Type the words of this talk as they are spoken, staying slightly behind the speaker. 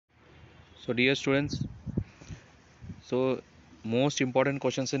So dear students, so most important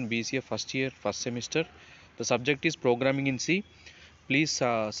questions in BCA first year, first semester. The subject is programming in C. Please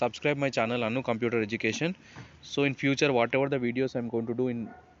subscribe my channel Anu Computer Education. So in future, whatever the videos I'm going to do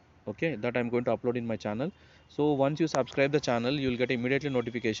in, okay, that I'm going to upload in my channel. So once you subscribe the channel, you'll get immediately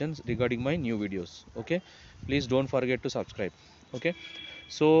notifications regarding my new videos. Okay, please don't forget to subscribe. Okay,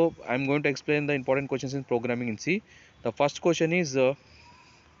 so I'm going to explain the important questions in programming in C. The first question is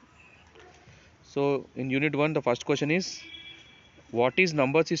so in unit 1, the first question is what is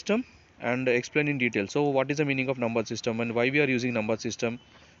number system, and explain in detail. So what is the meaning of number system and why we are using number system.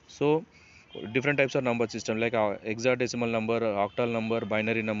 So different types of number system like hexadecimal number, octal number,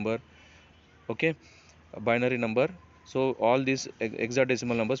 binary number. Okay, binary number. So all these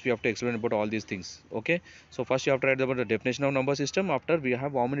hexadecimal numbers we have to explain about all these things. Okay, so first you have to write about the definition of number system. After we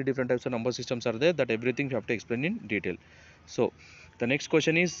have how many different types of number systems are there, that everything we have to explain in detail. So the next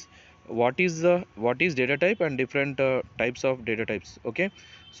question is what is data type and different types of data types. Okay,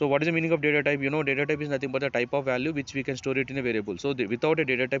 so what is the meaning of data type? Data type is nothing but the type of value which we can store it in a variable. So without a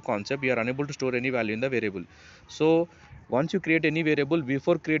data type concept, we are unable to store any value in the variable. So once you create any variable,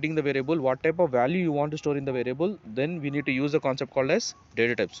 before creating the variable, what type of value you want to store in the variable, then we need to use a concept called as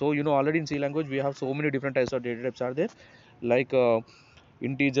data type. So already in C language we have so many different types of data types are there, like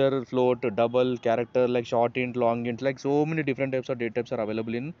integer, float, double, character, like short int, long int, like so many different types of data types are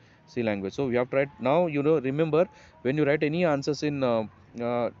available in C language. So we have to write now. Remember, when you write any answers in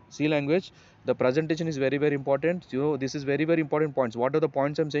C language, the presentation is very important. This is very important points. What are the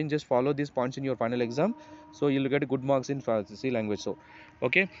points I'm saying? Just follow these points in your final exam, so you'll get good marks in C language. So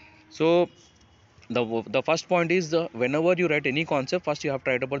okay, so the first point is whenever you write any concept, first you have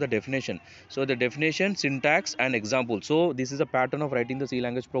to write about the definition. So the definition, syntax and example. So this is a pattern of writing the C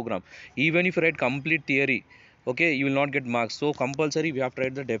language program. Even if you write complete theory, okay, you will not get marks. So compulsory we have to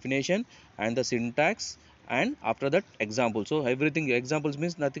write the definition and the syntax, and after that example. So everything, examples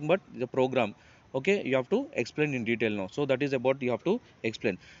means nothing but the program. Okay, you have to explain in detail now. So that is about you have to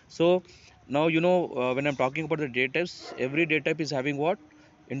explain. So now when I'm talking about the data types, every data type is having what?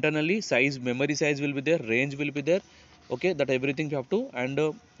 Internally size, memory size will be there, range will be there. Okay, that everything we have to,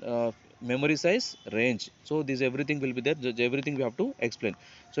 and memory size, range. So this everything will be there, everything we have to explain.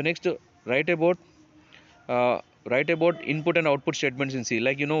 So next, write about uh, write about input and output statements in C.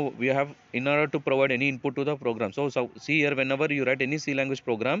 Like we have, in order to provide any input to the program. So see here, whenever you write any C language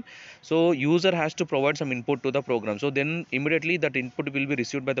program, so user has to provide some input to the program. So then immediately that input will be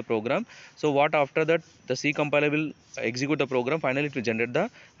received by the program. So what after that, the C compiler will execute the program. Finally, it will generate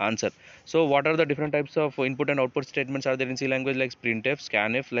the answer. So what are the different types of input and output statements are there in C language? Like printf,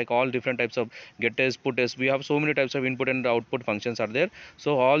 scanf, like all different types of getters, putters. We have so many types of input and output functions are there.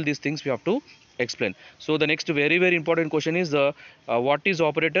 So all these things we have to explain. So the next very important question is the what is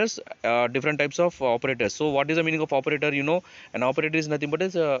operators, different types of operators. So what is the meaning of operator? An operator is nothing but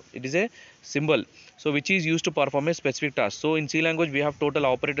it is a symbol, so which is used to perform a specific task. So in C language we have total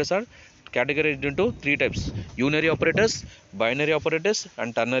operators are categorized into three types: unary operators, binary operators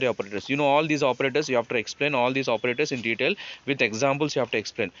and ternary operators. All these operators you have to explain all these operators in detail with examples you have to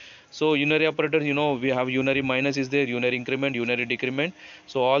explain. So unary operators, we have unary minus is there, unary increment, unary decrement.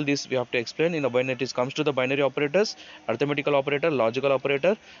 So all this we have to explain. In the binary, it comes to the binary operators, arithmetical operator, logical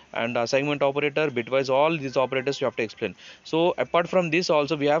operator and assignment operator, bitwise, all these operators you have to explain. So apart from this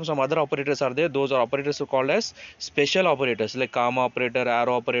also we have some other operators are there. Those are operators are called as special operators, like comma operator,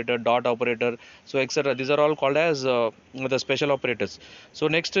 arrow operator, dot operator, so etc. These are all called as the special operators. So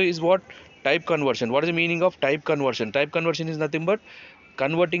next is what? Type conversion. What is the meaning of type conversion? Type conversion is nothing but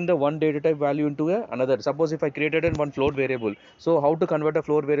converting the one data type value into another. Suppose if I created in one float variable, so how to convert a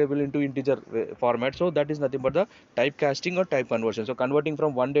float variable into integer format? So that is nothing but the typecasting or type conversion. So converting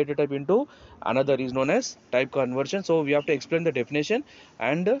from one data type into another is known as type conversion. So we have to explain the definition,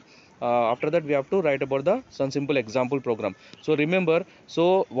 and after that we have to write about the some simple example program. So remember,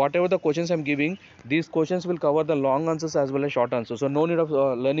 so whatever the questions I'm giving, these questions will cover the long answers as well as short answers. So no need of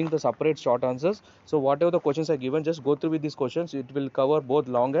learning the separate short answers. So whatever the questions are given, just go through with these questions. It will cover both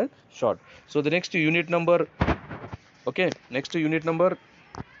long and short. So the next unit number, okay, next unit number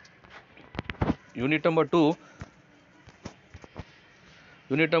 2,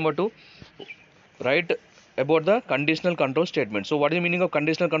 unit number 2, write about the conditional control statement. So what is the meaning of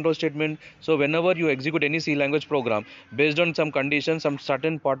conditional control statement? So whenever you execute any C language program, based on some conditions, some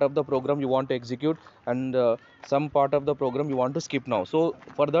certain part of the program you want to execute, and some part of the program you want to skip now. So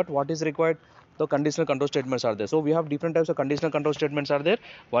for that, what is required? The conditional control statements are there. So we have different types of conditional control statements are there.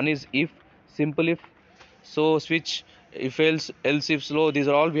 One is if, simple if, so switch, if else if slow, these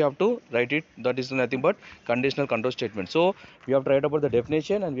are all we have to write it. That is nothing but conditional control statement. So we have to write about the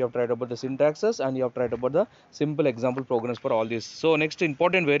definition, and we have to write about the syntaxes, and you have to write about the simple example programs for all this. So next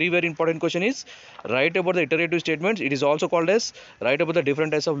important, very very important question is write about the iterative statements. It is also called as write about the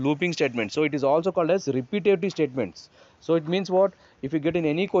different types of looping statements. So it is also called as repetitive statements. So it means what? If you get in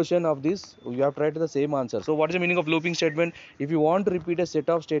any question of this, you have to write the same answer. So what is the meaning of looping statement? If you want to repeat a set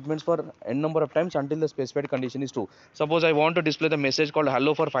of statements for n number of times until the specified condition is true. Suppose I want to display the message called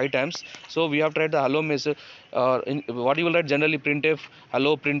hello for 5 times. So we have to write the hello message. What you will write generally, printf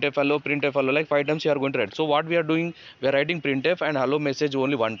hello, printf hello, printf hello, like 5 times you are going to write. So what we are doing, we are writing printf and hello message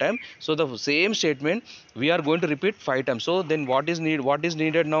only one time. So the same statement we are going to repeat 5 times. So then what is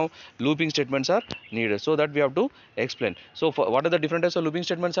needed now? Looping statements are needed. So that we have to explain. So what are the different types of looping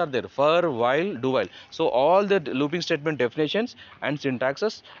statements are there? For, while, do while. So all the looping statement definitions and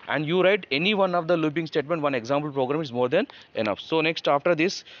syntaxes, and you write any one of the looping statement, one example program is more than enough. So next, after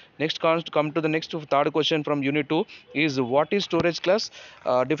this, next come to the next third question from unit 2 is what is storage class?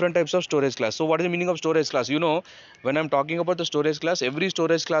 Different types of storage class. So what is the meaning of storage class? You know, when I'm talking about the storage class, every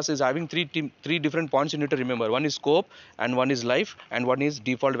storage class is having three different points you need to remember. One is scope, and one is life, and one is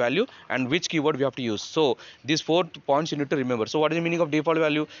default value, and which keyword we have to use. So these 4 points you need to remember. So what is the meaning of default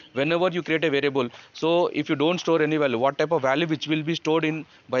value? Whenever you create a variable, so if you don't store any value, what type of value which will be stored in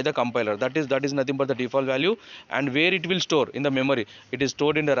by the compiler, that is nothing but the default value. And where it will store in the memory, it is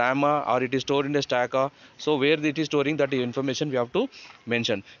stored in the RAM, or it is stored in the stack. So where it is storing, that information we have to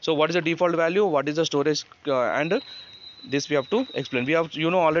mention. So what is the default value, what is the storage, and this we have to explain. We have,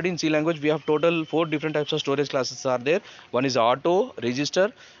 you know, already in C language we have total 4 different types of storage classes are there. One is auto,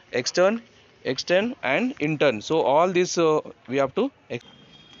 register, extend and intern. So all this we have to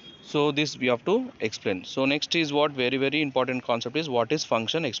explain. So next is what very very important concept is what is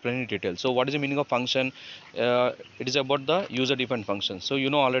function, explain in detail. So what is the meaning of function? It is about the user defined function. So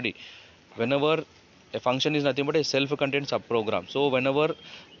you know already, whenever a function is nothing but a self contained subprogram. So whenever,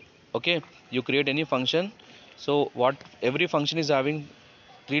 okay, you create any function, so what every function is having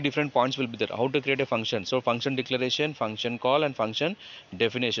 3 different points will be there. How to create a function? So function declaration, function call, and function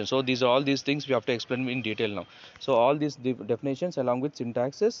definition. So these are all these things we have to explain in detail now. So all these definitions along with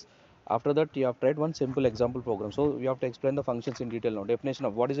syntaxes. After that you have to write one simple example program. So we have to explain the functions in detail now. Definition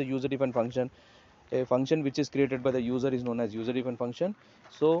of what is a user defined function. A function which is created by the user is known as user defined function.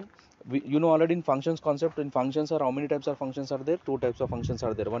 So you know already in functions concept, in functions are how many types of functions are there? 2 types of functions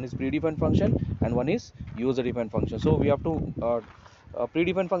are there. One is predefined function and one is user defined function. So we have to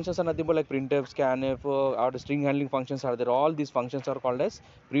predefined functions are nothing but like printf, scanf, or string handling functions are there. All these functions are called as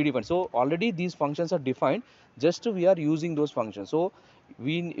predefined. So already these functions are defined, just we are using those functions. So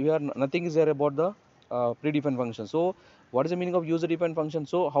we are nothing is there about the predefined function. So what is the meaning of user defined function?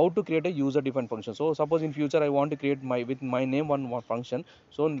 So how to create a user defined function? So suppose in future I want to create with my name one function,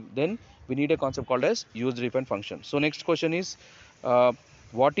 so then we need a concept called as user defined function. So next question is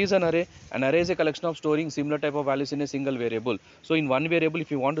what is an array? An array is a collection of storing similar type of values in a single variable. So in one variable, if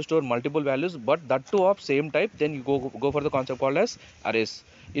you want to store multiple values but that too of same type, then you go for the concept called as arrays.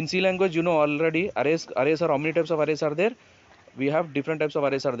 In C language, you know already arrays are how many types of arrays are there? We have different types of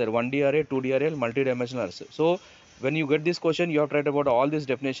arrays are there. 1D array, 2D array, multi-dimensional array. So when you get this question, you have to write about all these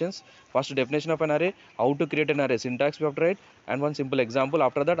definitions. First, definition of an array, how to create an array, syntax we have to write, and one simple example.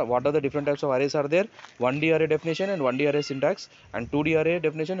 After that, what are the different types of arrays are there? 1D array definition and 1D array syntax, and 2D array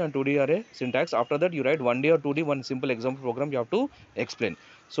definition and 2D array syntax. After that, you write 1D or 2D, one simple example program you have to explain.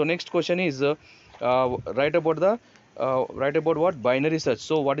 So next question is write about what? Binary search.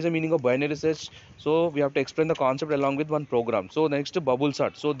 So what is the meaning of binary search? So we have to explain the concept along with one program. So next, bubble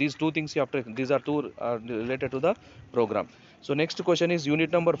sort. So these 2 things you have to, these are 2 related to the program. So next question is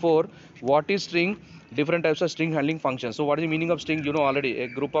unit number 4. What is string? Different types of string handling functions. So what is the meaning of string? You know already, a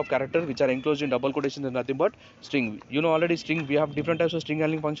group of characters which are enclosed in double quotations is nothing but string. You know already string, we have different types of string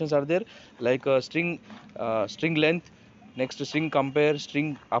handling functions are there, like string length, next string compare,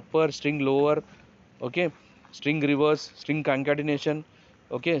 string upper, string lower, okay, string reverse, string concatenation,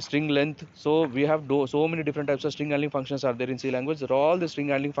 okay, string length. So we have so many different types of string handling functions are there in C language. So all the string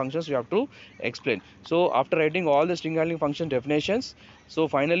handling functions we have to explain. So after writing all the string handling function definitions, so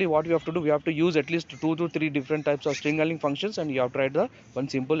finally what we have to do, we have to use at least 2 to 3 different types of string handling functions, and you have to write the one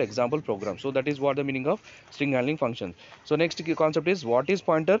simple example program. So that is what the meaning of string handling function. So next concept is what is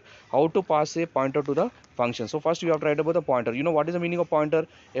pointer? How to pass a pointer to the function. So first you have to write about the pointer. You know what is the meaning of pointer?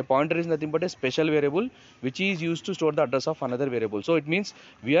 A pointer is nothing but a special variable which is used to store the address of another variable. So it means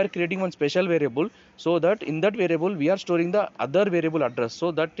we are creating one special variable, so that in that variable we are storing the other variable address.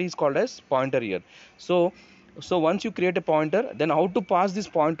 So that is called as pointer here. So So once you create a pointer, then how to pass this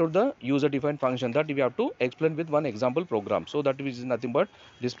pointer to the user defined function, that we have to explain with one example program. So that is nothing but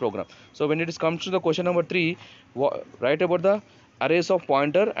this program. So when it comes to the question number 3, write about the arrays of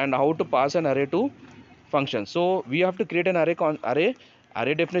pointer and how to pass an array to function. So we have to create an array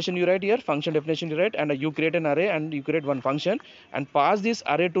definition you write here, function definition you write, and you create an array and you create one function and pass this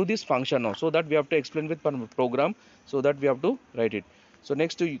array to this function now. So that we have to explain with one program, so that we have to write it. So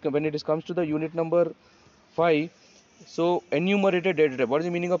next when it comes to the unit number 5, so enumerated data type. What is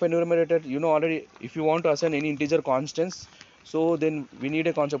the meaning of enumerated? You know already, if you want to assign any integer constants, so then we need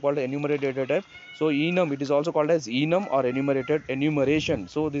a concept called enumerated data type. So enum, it is also called as enum or enumerated enumeration.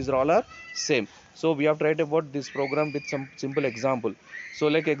 So these are all are same. So we have to write about this program with some simple example. So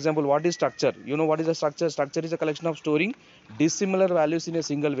like example, what is structure? You know what is a structure? Structure is a collection of storing dissimilar values in a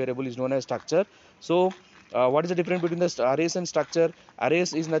single variable is known as structure. So what is the difference between the arrays and structure?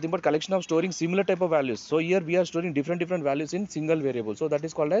 Arrays is nothing but collection of storing similar type of values. So here we are storing different values in single variable. So that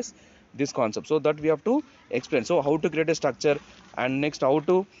is called as this concept. So that we have to explain. So how to create a structure, and next how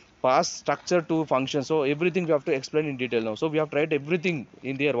to pass structure to function. So everything we have to explain in detail now. So we have to write everything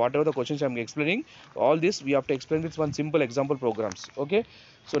in there, whatever the questions I am explaining, all this we have to explain with one simple example programs. Okay.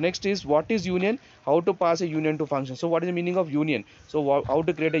 So next is what is union, how to pass a union to function. So what is the meaning of union? So how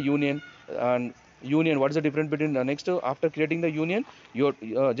to create a union, and union, what is the difference between next after creating the union, you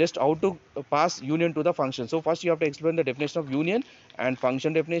just how to pass union to the function. So first you have to explain the definition of union and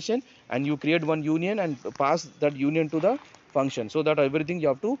function definition, and you create one union and pass that union to the function. So that everything you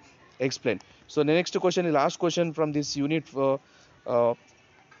have to explain. So the next question is last question from this unit uh,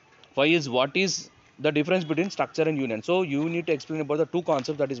 5 is what is the difference between structure and union. So you need to explain about the two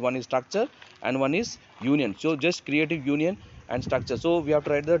concepts, that is one is structure and one is union. So just creative union and structure. So we have to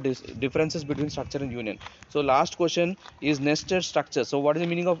write the differences between structure and union. So last question is nested structure. So what is the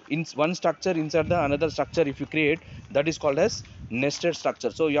meaning of one structure inside the another structure if you create, that is called as nested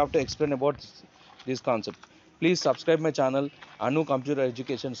structure. So you have to explain about this concept. Please subscribe my channel Anu Computer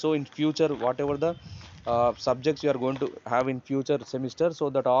Education. So in future whatever the subjects you are going to have in future semester, so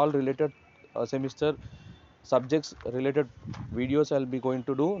that all related semester subjects related videos I'll be going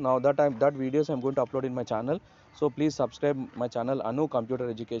to do. Now that videos I'm going to upload in my channel. So please subscribe my channel Anu Computer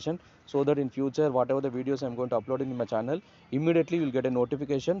Education, so that in future whatever the videos I'm going to upload in my channel, immediately you'll get a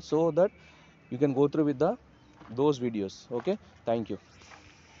notification, so that you can go through with those videos. Okay, thank you.